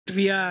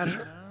we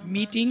are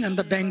meeting on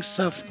the banks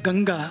of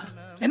Ganga,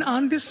 and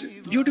on this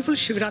beautiful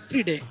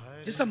Shivratri day,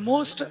 this is the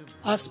most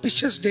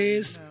auspicious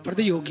days for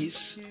the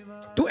yogis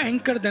to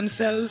anchor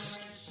themselves,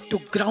 to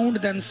ground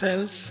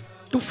themselves,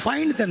 to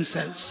find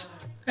themselves,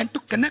 and to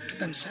connect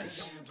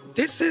themselves.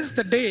 This is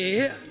the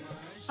day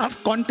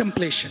of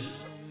contemplation.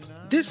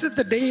 This is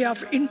the day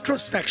of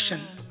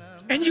introspection.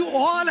 And you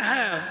all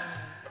have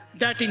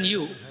that in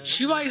you.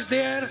 Shiva is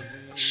there,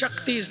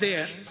 Shakti is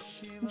there.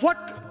 What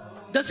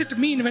does it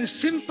mean when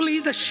simply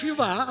the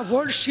Shiva,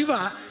 word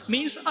Shiva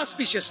means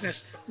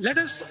auspiciousness? Let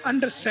us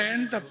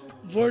understand the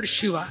word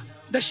Shiva.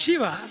 The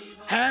Shiva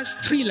has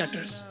 3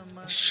 letters.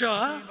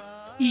 Sha,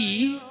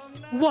 E,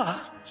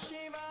 Va.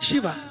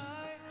 Shiva.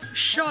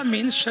 Sha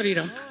means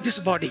Shariram, this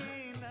body.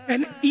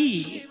 And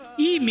E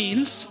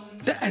means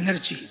the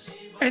energy.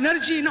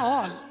 Energy in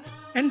all.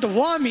 And the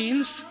Va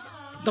means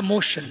the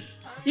motion.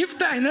 If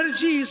the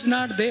energy is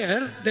not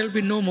there, there will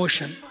be no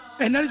motion.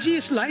 Energy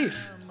is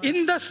life.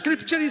 In the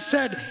scripture is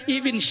said,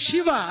 even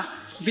Shiva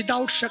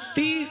without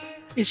Shakti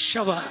is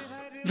Shava.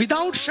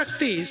 Without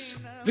Shakti is,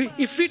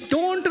 if we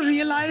don't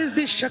realize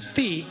this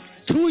Shakti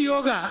through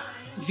yoga,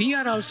 we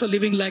are also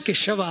living like a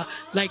Shava,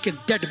 like a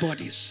dead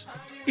bodies.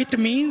 It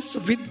means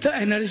with the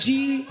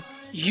energy,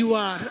 you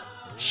are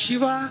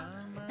Shiva,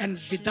 and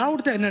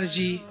without the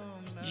energy,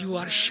 you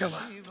are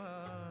Shava.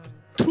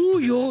 Through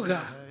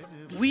yoga,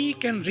 we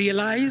can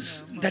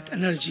realize that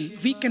energy.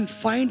 We can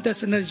find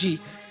this energy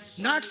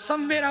not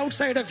somewhere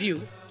outside of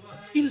you,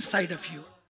 inside of you.